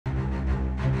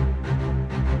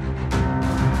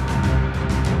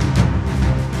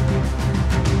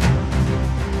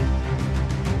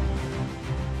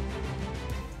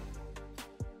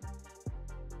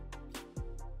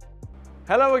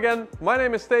Hello again, my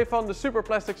name is Stefan, the Super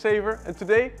Plastic Saver, and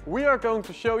today we are going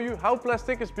to show you how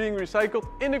plastic is being recycled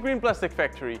in the Green Plastic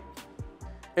Factory.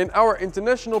 In our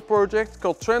international project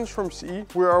called Transform CE,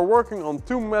 we are working on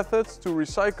two methods to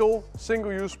recycle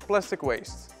single-use plastic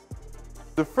waste.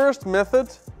 The first method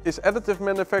is additive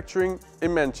manufacturing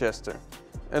in Manchester.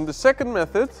 And the second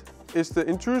method is the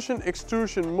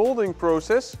intrusion-extrusion molding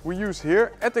process we use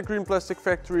here at the Green Plastic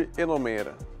Factory in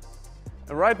Almere.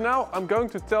 And right now I'm going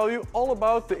to tell you all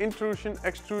about the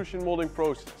intrusion-extrusion molding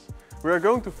process. We are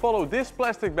going to follow this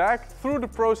plastic bag through the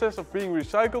process of being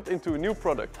recycled into a new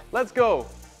product. Let's go!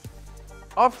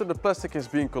 After the plastic is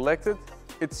being collected,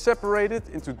 it's separated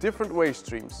into different waste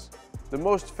streams. The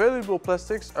most valuable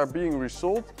plastics are being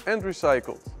resold and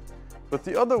recycled. But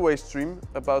the other waste stream,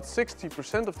 about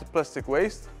 60% of the plastic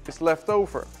waste, is left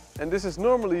over. And this is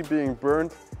normally being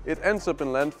burned, it ends up in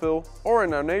landfill or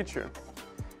in our nature.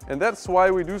 And that's why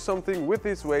we do something with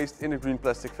this waste in the Green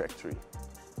Plastic Factory.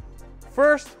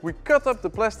 First, we cut up the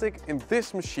plastic in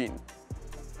this machine,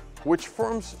 which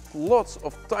forms lots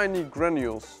of tiny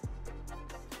granules.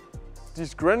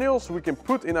 These granules we can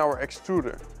put in our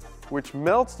extruder, which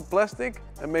melts the plastic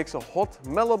and makes a hot,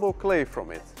 malleable clay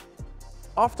from it.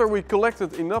 After we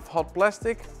collected enough hot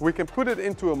plastic, we can put it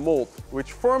into a mold,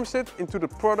 which forms it into the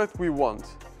product we want.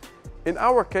 In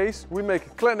our case, we make a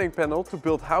cladding panel to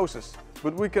build houses,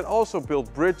 but we can also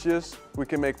build bridges, we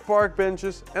can make park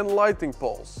benches and lighting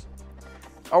poles.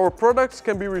 Our products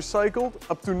can be recycled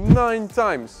up to 9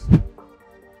 times.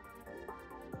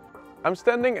 I'm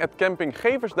standing at camping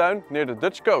Geversduin near the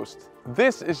Dutch coast.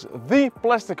 This is the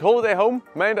plastic holiday home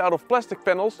made out of plastic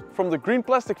panels from the Green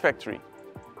Plastic Factory.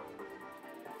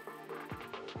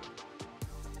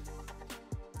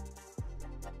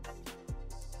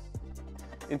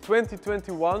 In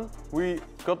 2021, we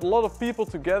got a lot of people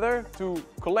together to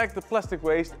collect the plastic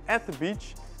waste at the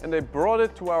beach, and they brought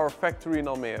it to our factory in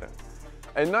Almere.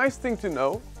 A nice thing to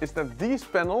know is that these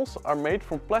panels are made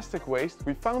from plastic waste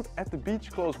we found at the beach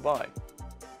close by.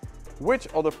 Which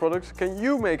other products can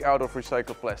you make out of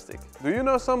recycled plastic? Do you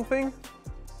know something?